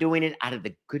 I'm doing it out of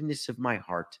the goodness of my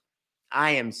heart.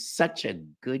 I am such a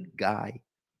good guy.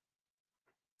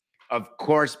 Of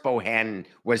course, Bohannon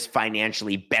was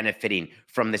financially benefiting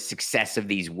from the success of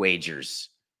these wagers.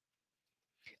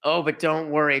 Oh, but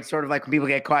don't worry. It's sort of like when people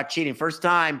get caught cheating. First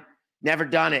time, never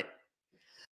done it.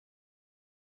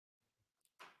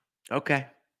 Okay.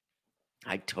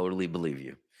 I totally believe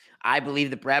you. I believe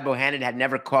that Brad Bohannon had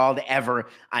never called ever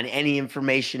on any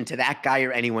information to that guy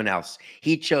or anyone else.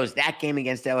 He chose that game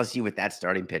against LSU with that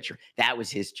starting pitcher. That was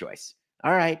his choice.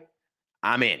 All right,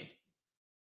 I'm in.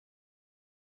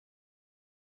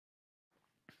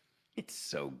 It's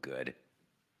so good.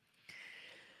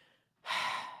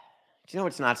 Do you know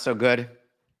what's not so good?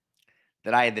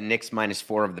 That I had the Knicks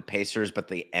 -4 of the Pacers, but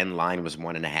the end line was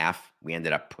 1.5. We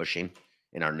ended up pushing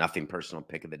in our nothing personal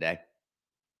pick of the day.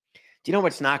 Do you know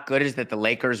what's not good is that the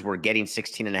Lakers were getting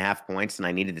 16.5 points, and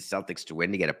I needed the Celtics to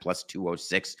win to get a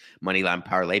 +206 money line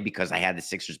parlay because I had the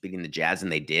Sixers beating the Jazz,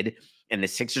 and they did. And the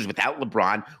Sixers, without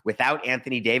LeBron, without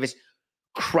Anthony Davis,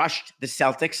 crushed the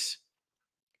Celtics.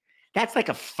 That's like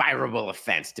a fireable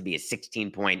offense to be a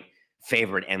 16-point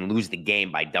favorite and lose the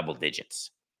game by double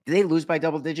digits. Did they lose by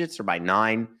double digits or by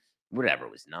 9? Whatever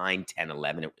it was, 9, 10,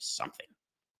 11. It was something.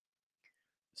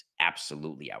 It's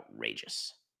absolutely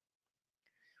outrageous.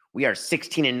 We are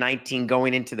 16-19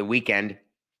 going into the weekend.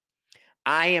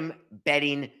 I am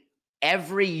betting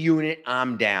every unit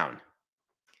I'm down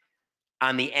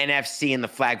on the NFC and the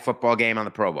flag football game on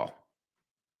the Pro Bowl.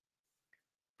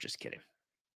 Just kidding.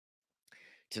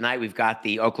 Tonight, we've got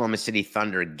the Oklahoma City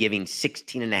Thunder giving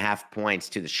 16.5 points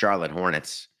to the Charlotte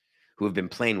Hornets, who have been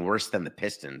playing worse than the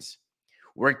Pistons.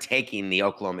 We're taking the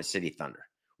Oklahoma City Thunder.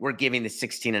 We're giving the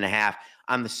 16.5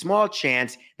 on the small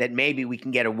chance that maybe we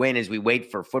can get a win as we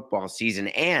wait for football season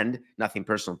and nothing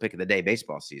personal pick of the day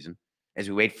baseball season, as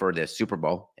we wait for the Super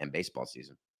Bowl and baseball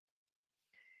season.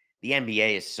 The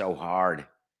NBA is so hard.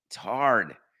 It's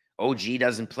hard. OG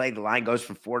doesn't play. The line goes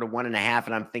from 4 to 1.5,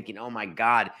 and I'm thinking, oh my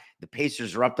God, the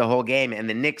Pacers are up the whole game, and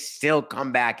the Knicks still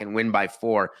come back and win by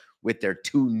 4 with their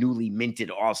 2 newly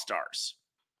minted All-Stars.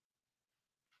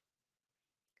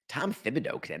 Tom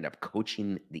Thibodeau could end up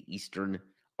coaching the Eastern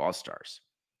All-Stars.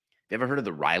 Have you ever heard of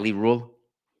the Riley Rule?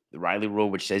 The Riley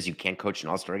Rule, which says you can't coach an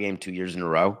All-Star game 2 years in a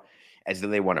row, as though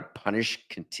they want to punish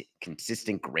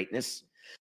consistent greatness.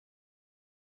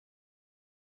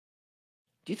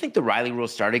 Do you think the Riley Rule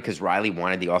started because Riley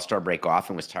wanted the All-Star break off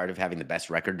and was tired of having the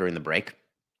best record during the break,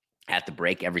 at the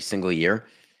break every single year,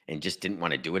 and just didn't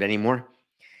want to do it anymore?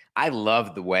 I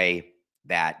love the way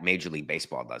that Major League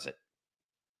Baseball does it.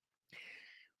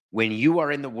 When you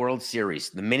are in the World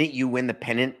Series, the minute you win the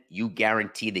pennant, you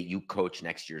guarantee that you coach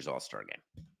next year's All-Star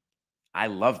game. I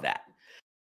love that.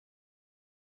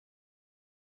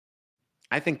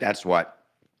 I think that's what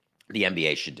the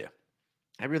NBA should do.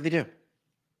 I really do.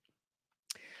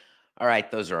 All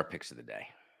right, those are our picks of the day.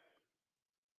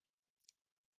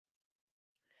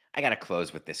 I got to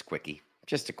close with this quickie,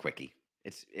 just a quickie.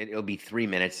 It'll be 3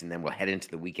 minutes, and then we'll head into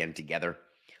the weekend together.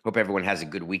 Hope everyone has a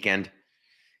good weekend.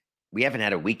 We haven't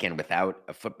had a weekend without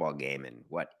a football game in,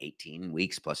 18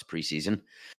 weeks plus preseason?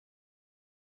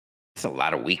 It's a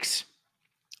lot of weeks.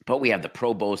 But we have the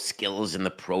Pro Bowl skills in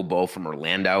the Pro Bowl from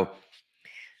Orlando.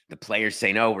 The players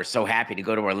say, no, we're so happy to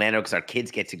go to Orlando because our kids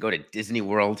get to go to Disney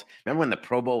World. Remember when the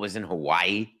Pro Bowl was in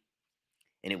Hawaii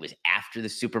and it was after the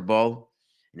Super Bowl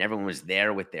and everyone was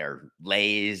there with their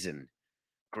leis and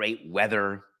great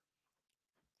weather?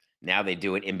 Now they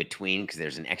do it in between because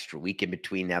there's an extra week in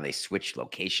between. Now they switch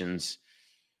locations.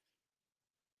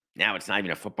 Now it's not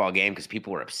even a football game because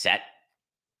people were upset.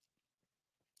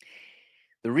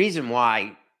 The reason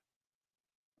why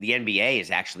the NBA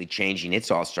is actually changing its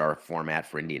All-Star format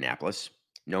for Indianapolis.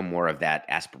 No more of that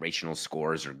aspirational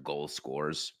scores or goal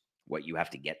scores, what you have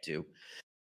to get to.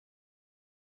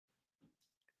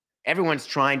 Everyone's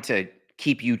trying to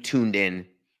keep you tuned in.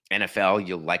 NFL,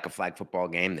 you'll like a flag football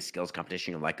game. The skills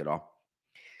competition, you'll like it all.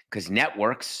 Because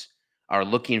networks are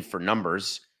looking for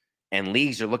numbers and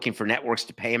leagues are looking for networks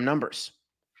to pay them numbers.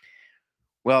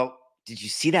 Well, did you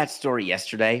see that story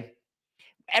yesterday?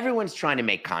 Everyone's trying to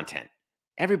make content.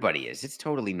 Everybody is. It's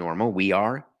totally normal. We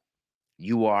are.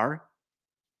 You are.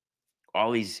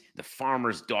 All these, the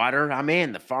farmer's daughter, I'm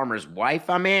in. The farmer's wife,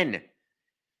 I'm in.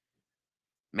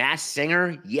 Masked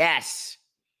Singer, yes.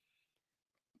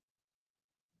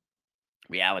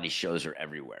 Reality shows are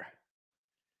everywhere.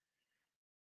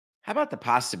 How about the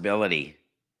possibility?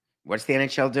 What's the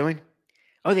NHL doing?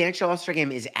 Oh, the NHL All-Star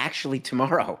Game is actually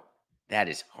tomorrow. That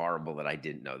is horrible that I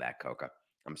didn't know that, Coca.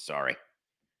 I'm sorry.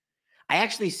 I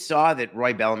actually saw that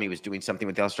Roy Bellamy was doing something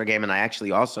with the All-Star Game, and I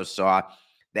actually also saw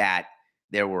that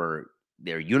there were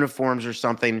their uniforms or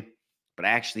something, but I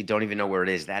actually don't even know where it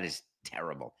is. That is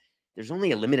terrible. There's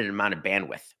only a limited amount of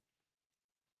bandwidth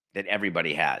that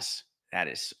everybody has. That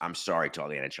is, I'm sorry to all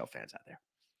the NHL fans out there.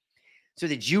 So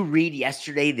did you read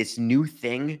yesterday this new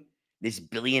thing, this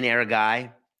billionaire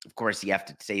guy? Of course, you have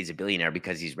to say he's a billionaire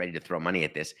because he's ready to throw money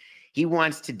at this. He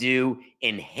wants to do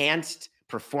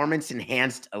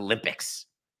performance-enhanced Olympics.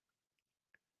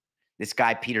 This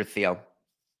guy, Peter Thiel,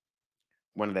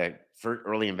 one of the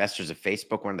early investors of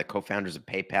Facebook, one of the co-founders of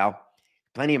PayPal,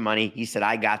 plenty of money. He said,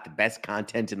 I got the best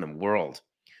content in the world.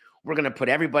 We're going to put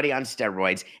everybody on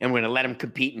steroids, and we're going to let them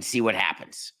compete and see what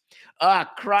happens. Oh,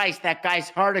 Christ, that guy's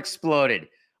heart exploded.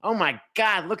 Oh, my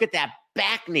God, look at that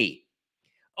back knee.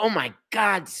 Oh, my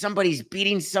God, somebody's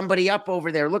beating somebody up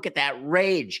over there. Look at that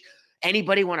rage.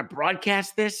 Anybody want to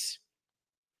broadcast this?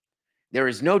 There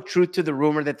is no truth to the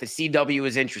rumor that the CW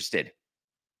is interested.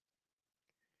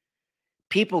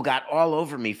 People got all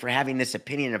over me for having this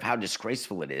opinion of how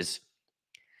disgraceful it is.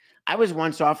 I was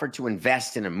once offered to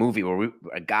invest in a movie where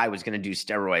a guy was going to do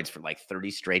steroids for like 30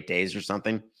 straight days or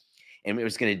something. And it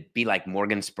was going to be like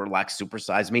Morgan Spurlock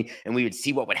Supersize Me. And we would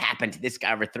see what would happen to this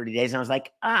guy over 30 days. And I was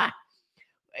like, are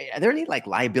there any like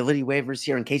liability waivers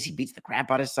here in case he beats the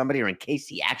crap out of somebody or in case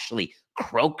he actually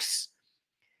croaks?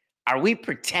 Are we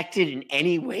protected in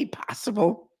any way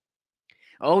possible?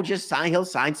 Oh, he'll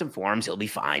sign some forms. He'll be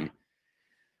fine.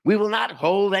 We will not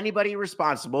hold anybody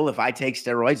responsible if I take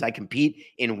steroids. I compete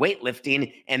in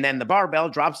weightlifting and then the barbell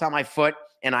drops on my foot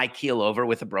and I keel over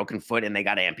with a broken foot and they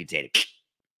got to amputate it.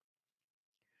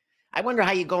 I wonder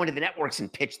how you go into the networks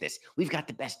and pitch this. We've got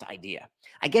the best idea.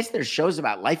 I guess there's shows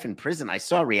about life in prison. I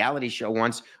saw a reality show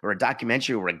once or a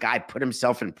documentary where a guy put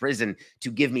himself in prison to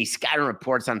give me scouting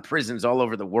reports on prisons all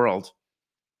over the world.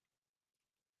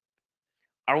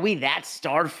 Are we that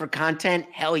starved for content?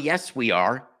 Hell yes, we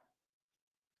are.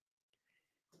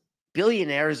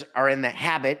 Billionaires are in the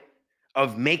habit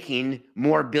of making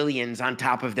more billions on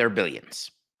top of their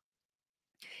billions.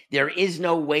 There is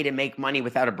no way to make money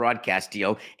without a broadcast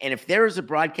deal. And if there is a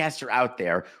broadcaster out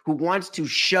there who wants to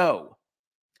show,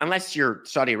 unless you're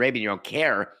Saudi Arabia, you don't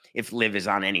care if Live is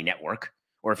on any network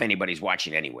or if anybody's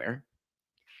watching anywhere.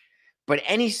 But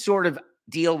any sort of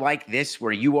deal like this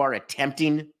where you are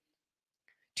attempting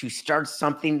to start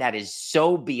something that is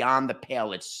so beyond the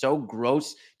pale, it's so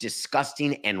gross,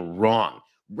 disgusting, and wrong,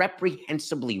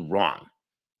 reprehensibly wrong,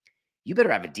 you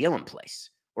better have a deal in place.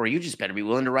 Or you just better be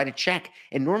willing to write a check.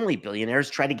 And normally billionaires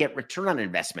try to get return on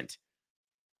investment.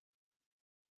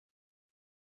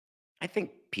 I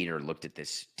think Peter looked at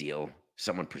this deal.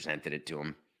 Someone presented it to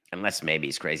him. Unless maybe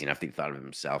he's crazy enough that he thought of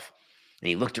himself. And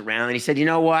he looked around and he said, you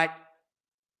know what?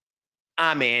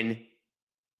 I'm in.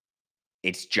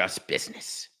 It's just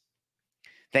business.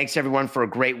 Thanks, everyone, for a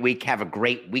great week. Have a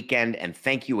great weekend. And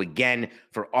thank you again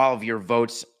for all of your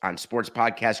votes on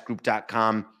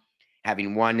sportspodcastgroup.com.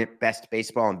 Having won Best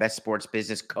Baseball and Best Sports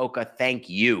Business. Coca, thank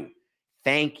you.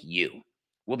 Thank you.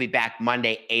 We'll be back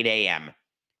Monday, 8 a.m.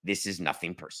 This is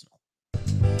nothing personal.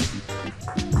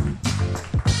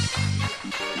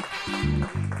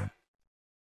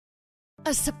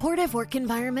 A supportive work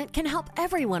environment can help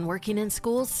everyone working in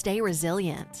schools stay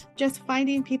resilient. Just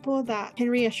finding people that can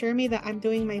reassure me that I'm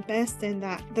doing my best and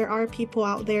that there are people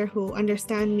out there who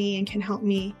understand me and can help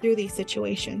me through these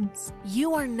situations.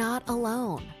 You are not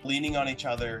alone. Leaning on each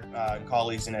other and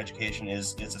colleagues in education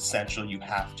is essential. You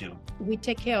have to. We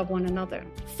take care of one another.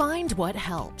 Find what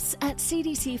helps at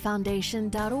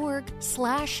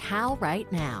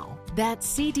cdcfoundation.org/howrightnow.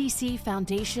 That's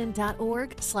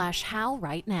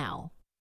cdcfoundation.org/howrightnow.